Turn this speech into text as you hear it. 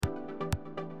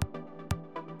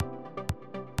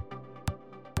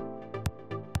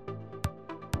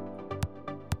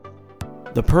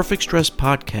The Perfect Stress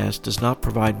podcast does not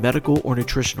provide medical or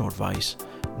nutritional advice,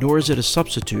 nor is it a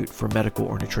substitute for medical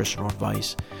or nutritional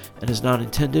advice, and is not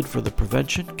intended for the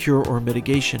prevention, cure, or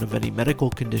mitigation of any medical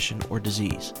condition or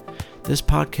disease. This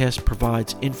podcast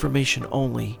provides information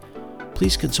only.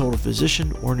 Please consult a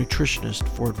physician or nutritionist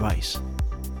for advice.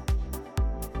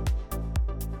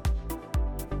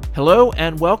 Hello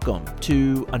and welcome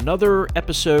to another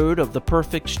episode of the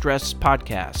Perfect Stress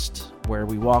podcast, where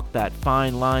we walk that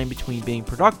fine line between being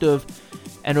productive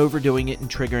and overdoing it and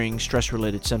triggering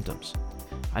stress-related symptoms.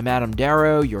 I'm Adam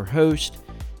Darrow, your host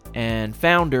and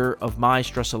founder of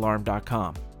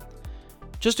MyStressAlarm.com.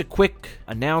 Just a quick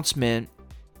announcement: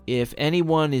 if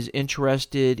anyone is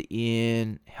interested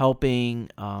in helping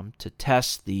to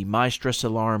test the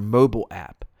MyStressAlarm mobile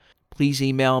app, please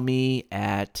email me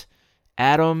at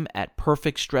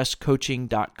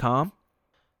adam@perfectstresscoaching.com.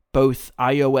 Both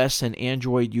iOS and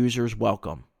Android users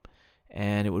welcome,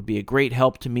 and it would be a great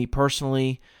help to me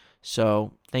personally,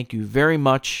 so thank you very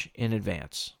much in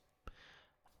advance.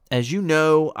 As you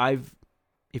know,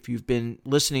 if you've been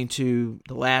listening to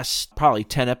the last probably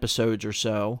 10 episodes or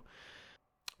so,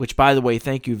 which, by the way,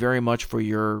 thank you very much for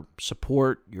your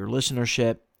support, your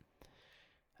listenership,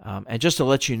 and just to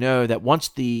let you know that once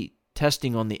the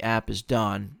testing on the app is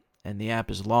done and the app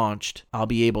is launched, I'll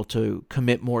be able to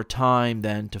commit more time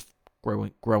then to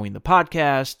growing the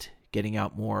podcast, getting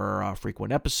out more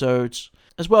frequent episodes,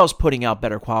 as well as putting out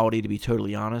better quality, to be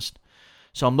totally honest.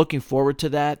 So I'm looking forward to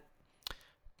that.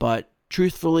 But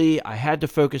truthfully, I had to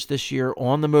focus this year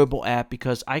on the mobile app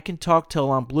because I can talk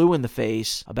till I'm blue in the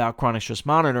face about chronic stress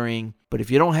monitoring, but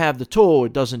if you don't have the tool,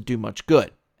 it doesn't do much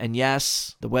good. And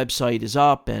yes, the website is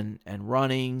up and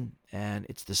running, and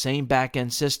it's the same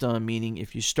back-end system, meaning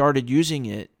if you started using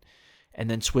it and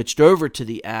then switched over to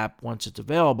the app once it's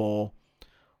available,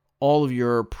 all of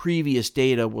your previous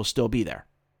data will still be there.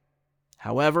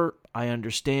 However, I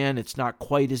understand it's not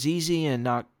quite as easy and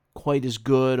not quite as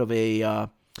good of a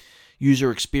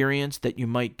user experience that you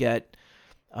might get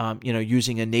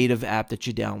using a native app that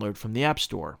you download from the App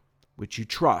Store, which you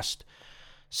trust.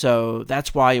 So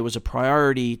that's why it was a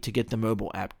priority to get the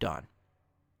mobile app done.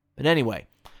 But anyway,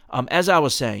 as I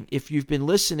was saying, if you've been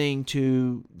listening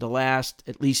to the last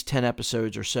at least 10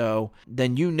 episodes or so,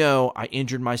 then you know I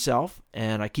injured myself,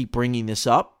 and I keep bringing this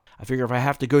up. I figure if I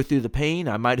have to go through the pain,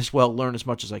 I might as well learn as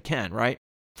much as I can, right,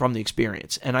 from the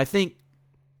experience. And I think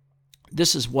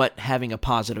this is what having a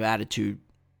positive attitude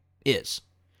is,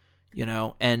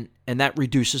 and that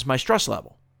reduces my stress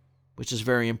level, which is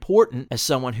very important as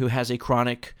someone who has a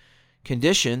chronic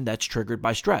condition that's triggered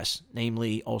by stress,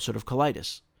 namely ulcerative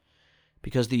colitis.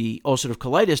 Because the ulcerative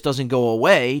colitis doesn't go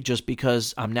away just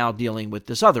because I'm now dealing with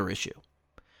this other issue.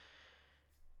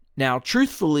 Now,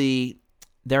 truthfully,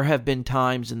 there have been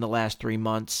times in the last 3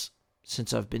 months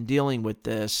since I've been dealing with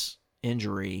this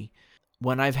injury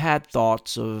when I've had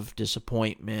thoughts of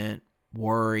disappointment,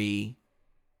 worry,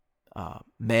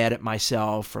 mad at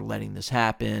myself for letting this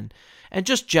happen, and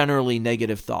just generally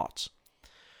negative thoughts.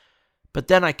 But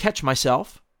then I catch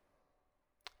myself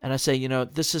and I say,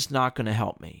 this is not going to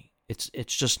help me.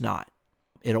 It's just not.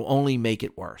 It'll only make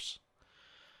it worse.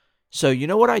 So you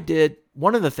know what I did?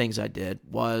 One of the things I did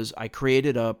was I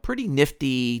created a pretty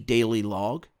nifty daily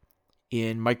log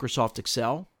in Microsoft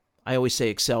Excel. I always say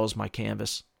Excel is my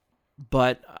canvas.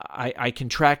 But I can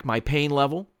track my pain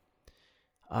level.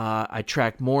 I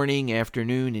track morning,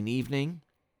 afternoon, and evening.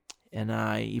 And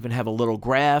I even have a little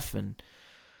graph. And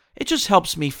it just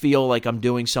helps me feel like I'm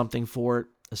doing something for it,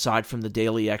 aside from the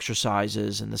daily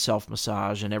exercises and the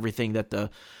self-massage and everything that the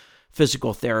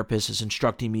physical therapist is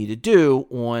instructing me to do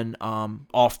on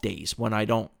off days when I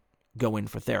don't go in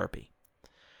for therapy.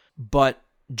 But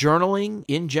journaling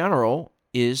in general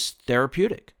is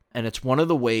therapeutic. And it's one of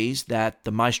the ways that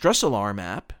the My Stress Alarm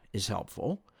app is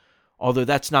helpful, although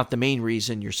that's not the main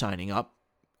reason you're signing up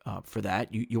for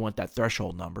that. You want that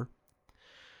threshold number.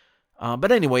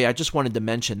 But anyway, I just wanted to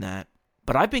mention that.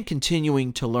 But I've been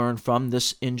continuing to learn from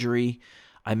this injury.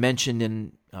 I mentioned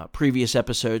in previous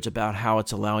episodes about how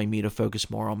it's allowing me to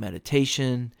focus more on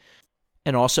meditation,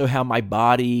 and also how my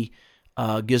body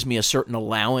gives me a certain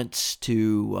allowance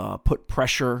to put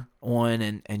pressure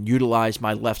on and utilize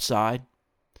my left side,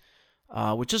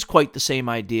 which is quite the same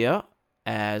idea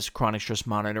as chronic stress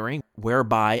monitoring,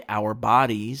 whereby our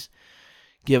bodies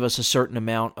give us a certain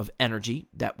amount of energy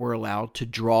that we're allowed to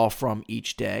draw from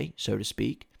each day, so to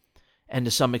speak. And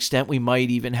to some extent, we might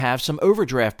even have some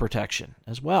overdraft protection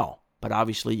as well. But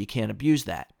obviously, you can't abuse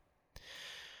that.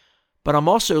 But I'm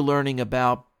also learning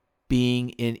about being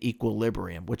in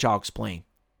equilibrium, which I'll explain.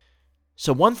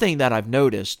 So one thing that I've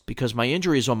noticed, because my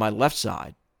injury is on my left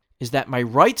side, is that my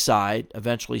right side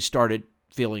eventually started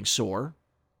feeling sore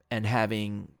and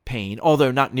having pain,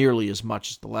 although not nearly as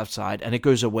much as the left side, and it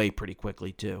goes away pretty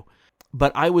quickly too.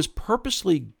 But I was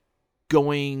purposely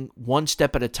going one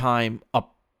step at a time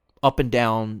up and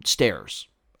down stairs,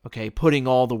 okay, putting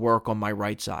all the work on my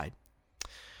right side.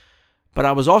 But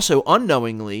I was also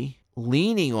unknowingly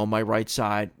leaning on my right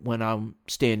side when I'm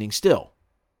standing still,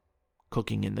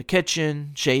 cooking in the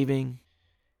kitchen, shaving.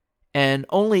 And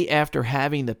only after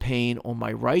having the pain on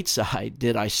my right side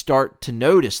did I start to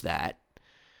notice that,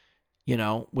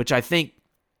 which I think,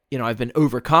 I've been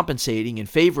overcompensating and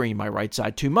favoring my right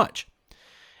side too much.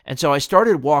 And so I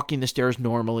started walking the stairs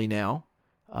normally now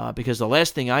because the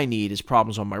last thing I need is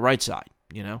problems on my right side,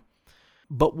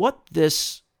 But what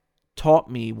this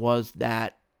taught me was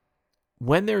that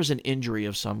when there's an injury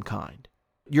of some kind,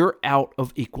 you're out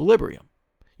of equilibrium.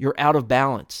 You're out of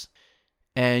balance.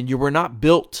 And you were not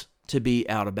built to be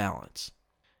out of balance.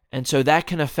 And so that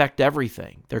can affect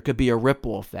everything. There could be a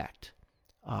ripple effect,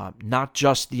 not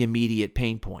just the immediate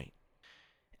pain point.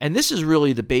 And this is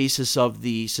really the basis of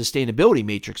the sustainability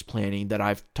matrix planning that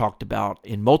I've talked about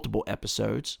in multiple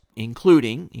episodes,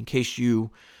 including, in case you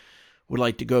would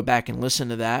like to go back and listen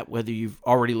to that, whether you've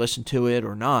already listened to it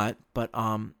or not, but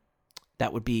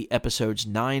that would be episodes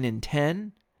 9 and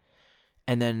 10,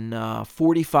 and then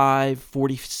 45,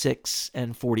 46,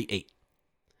 and 48.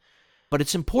 But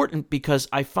it's important because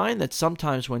I find that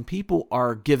sometimes when people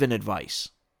are given advice,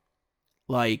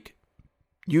 like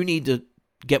you need to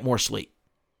get more sleep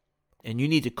and you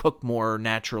need to cook more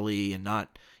naturally and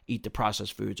not eat the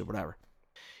processed foods or whatever,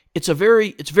 it's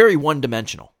very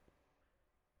one-dimensional.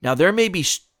 Now, there may be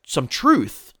some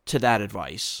truth to that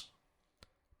advice,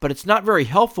 but it's not very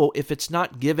helpful if it's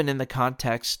not given in the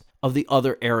context of the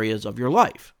other areas of your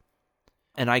life.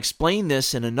 And I explained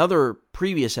this in another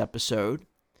previous episode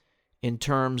in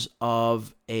terms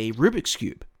of a Rubik's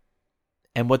Cube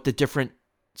and what the different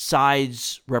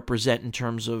sides represent in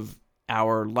terms of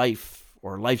our life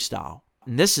or lifestyle.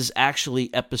 And this is actually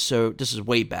this is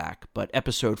way back, but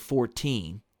episode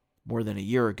 14, more than a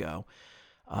year ago,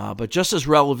 but just as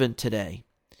relevant today.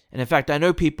 And in fact, I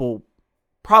know people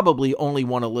probably only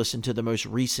want to listen to the most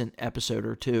recent episode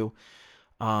or two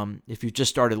if you just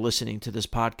started listening to this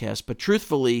podcast. But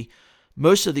truthfully,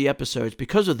 most of the episodes,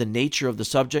 because of the nature of the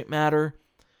subject matter,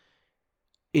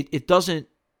 it doesn't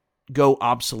go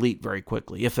obsolete very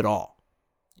quickly, if at all.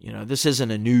 This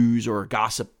isn't a news or a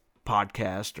gossip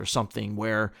podcast or something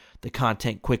where the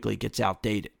content quickly gets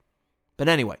outdated. But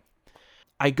anyway,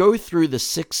 I go through the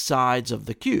 6 sides of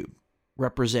the cube,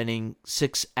 representing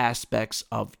 6 aspects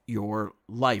of your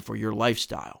life or your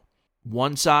lifestyle.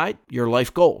 One side, your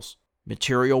life goals,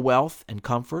 material wealth and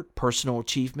comfort, personal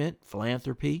achievement,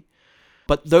 philanthropy.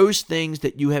 But those things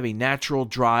that you have a natural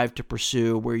drive to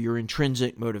pursue where your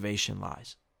intrinsic motivation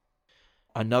lies.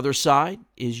 Another side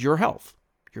is your health,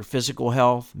 your physical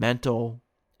health, mental,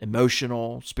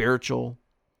 emotional, spiritual.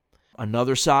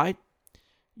 Another side,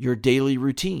 your daily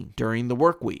routine during the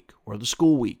work week or the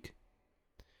school week.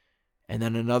 And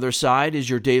then another side is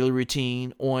your daily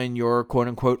routine on your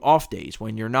quote-unquote off days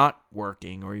when you're not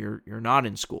working or you're not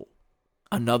in school.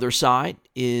 Another side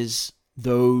is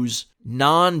those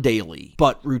non-daily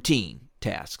but routine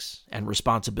tasks and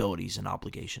responsibilities and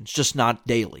obligations, just not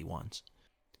daily ones.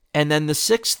 And then the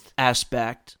 6th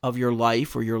aspect of your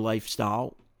life or your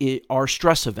lifestyle are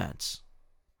stress events,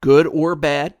 good or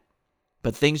bad,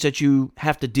 but things that you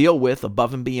have to deal with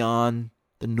above and beyond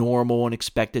the normal and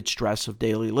expected stress of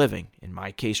daily living. In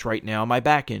my case right now, my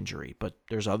back injury, but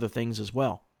there's other things as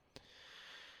well.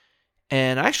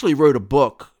 And I actually wrote a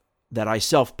book that I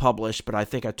self-published, but I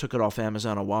think I took it off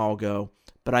Amazon a while ago,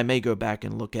 but I may go back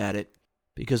and look at it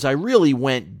because I really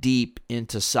went deep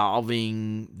into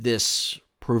solving this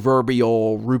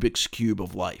proverbial Rubik's Cube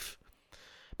of life.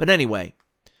 But anyway,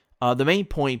 the main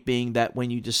point being that when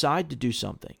you decide to do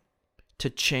something, to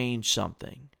change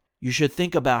something, you should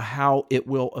think about how it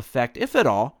will affect, if at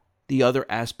all, the other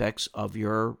aspects of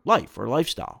your life or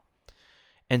lifestyle.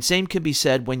 And same can be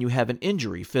said when you have an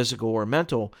injury, physical or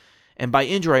mental. And by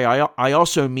injury, I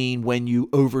also mean when you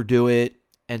overdo it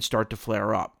and start to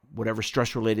flare up, whatever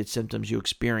stress-related symptoms you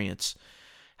experience,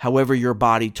 however your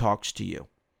body talks to you.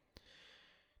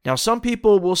 Now, some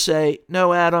people will say,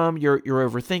 no, Adam, you're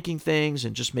overthinking things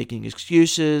and just making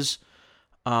excuses.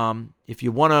 If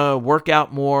you want to work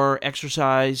out more,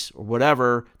 exercise, or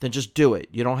whatever, then just do it.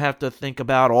 You don't have to think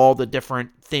about all the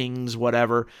different things,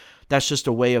 whatever. That's just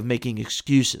a way of making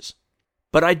excuses.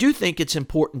 But I do think it's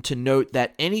important to note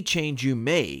that any change you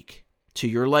make to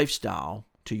your lifestyle,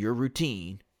 to your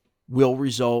routine, will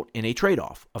result in a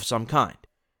trade-off of some kind.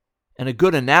 And a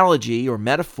good analogy or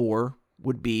metaphor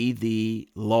would be the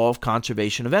law of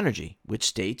conservation of energy, which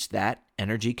states that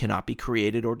energy cannot be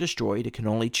created or destroyed. It can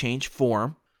only change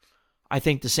form. I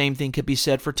think the same thing could be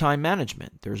said for time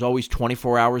management. There's always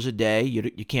 24 hours a day.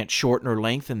 You can't shorten or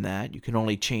lengthen that. You can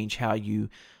only change how you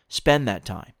spend that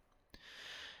time.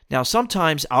 Now,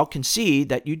 sometimes I'll concede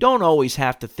that you don't always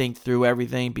have to think through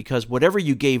everything, because whatever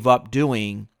you gave up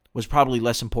doing was probably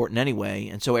less important anyway,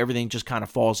 and so everything just kind of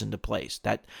falls into place.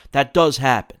 That does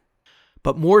happen.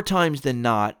 But more times than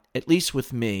not, at least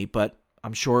with me, but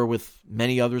I'm sure with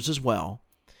many others as well,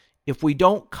 if we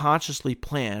don't consciously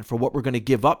plan for what we're going to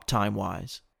give up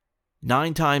time-wise,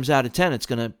 9 times out of 10, it's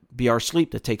going to be our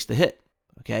sleep that takes the hit.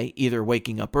 Okay, either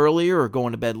waking up earlier or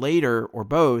going to bed later or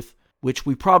both, which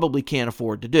we probably can't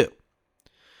afford to do.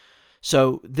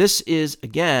 So this is,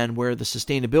 again, where the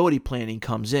sustainability planning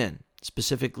comes in,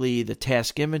 specifically the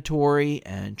task inventory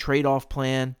and trade-off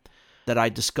plan that I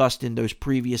discussed in those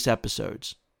previous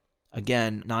episodes.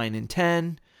 Again, 9 and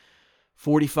 10,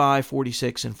 45,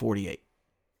 46, and 48.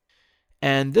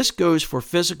 And this goes for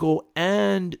physical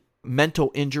and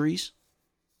mental injuries,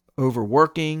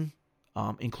 overworking,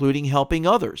 including helping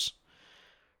others.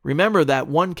 Remember that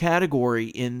one category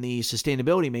in the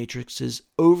sustainability matrix is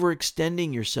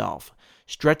overextending yourself,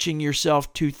 stretching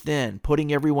yourself too thin,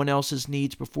 putting everyone else's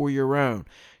needs before your own,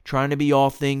 trying to be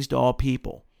all things to all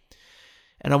people.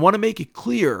 And I want to make it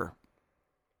clear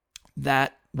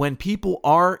that when people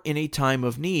are in a time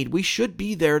of need, we should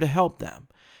be there to help them,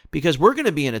 because we're going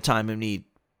to be in a time of need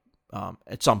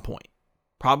at some point,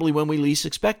 probably when we least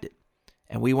expect it.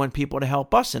 And we want people to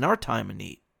help us in our time of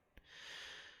need.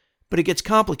 But it gets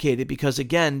complicated because,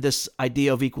 again, this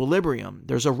idea of equilibrium,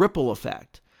 there's a ripple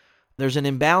effect. There's an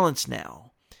imbalance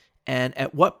now. And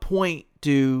at what point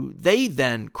do they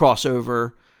then cross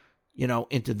over,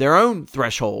 into their own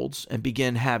thresholds and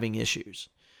begin having issues?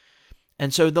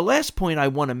 And so the last point I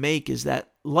want to make is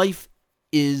that life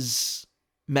is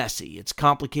messy. It's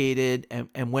complicated.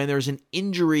 And when there's an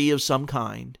injury of some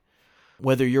kind,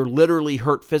 whether you're literally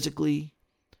hurt physically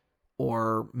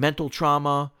or mental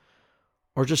trauma,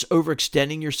 or just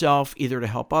overextending yourself either to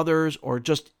help others or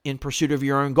just in pursuit of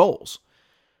your own goals,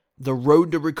 the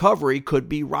road to recovery could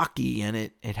be rocky, and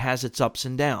it has its ups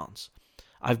and downs.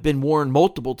 I've been warned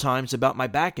multiple times about my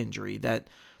back injury that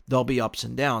there'll be ups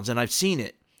and downs, and I've seen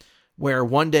it where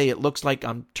one day it looks like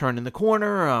I'm turning the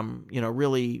corner, I'm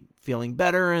really feeling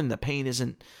better, and the pain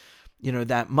isn't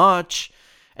that much,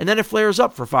 and then it flares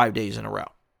up for 5 days in a row.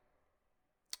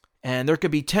 And there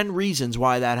could be 10 reasons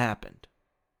why that happened.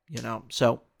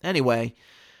 So anyway,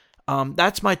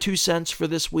 that's my 2 cents for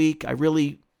this week. I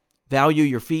really value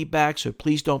your feedback, so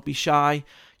please don't be shy.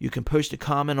 You can post a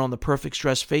comment on the Perfect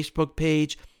Stress Facebook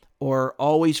page, or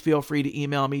always feel free to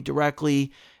email me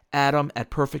directly,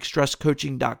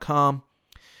 adam@perfectstresscoaching.com.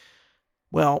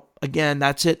 Well, again,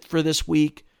 that's it for this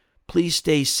week. Please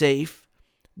stay safe.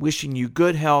 Wishing you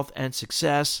good health and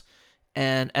success.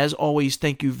 And as always,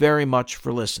 thank you very much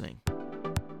for listening.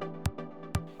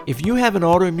 If you have an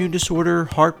autoimmune disorder,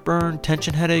 heartburn,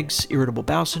 tension headaches, irritable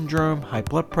bowel syndrome, high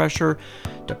blood pressure,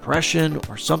 depression,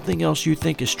 or something else you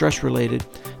think is stress-related,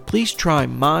 please try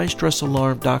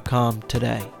MyStressAlarm.com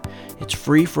today. It's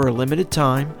free for a limited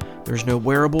time, there's no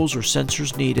wearables or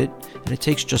sensors needed, and it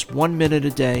takes just 1 minute a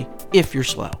day if you're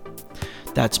slow.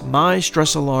 That's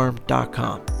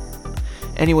MyStressAlarm.com.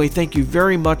 Anyway, thank you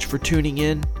very much for tuning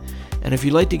in, and if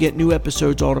you'd like to get new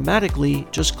episodes automatically,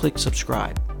 just click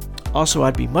subscribe. Also,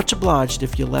 I'd be much obliged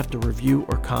if you left a review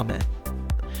or comment.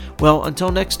 Well,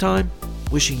 until next time,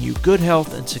 wishing you good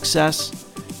health and success,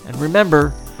 and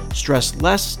remember, stress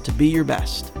less to be your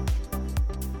best.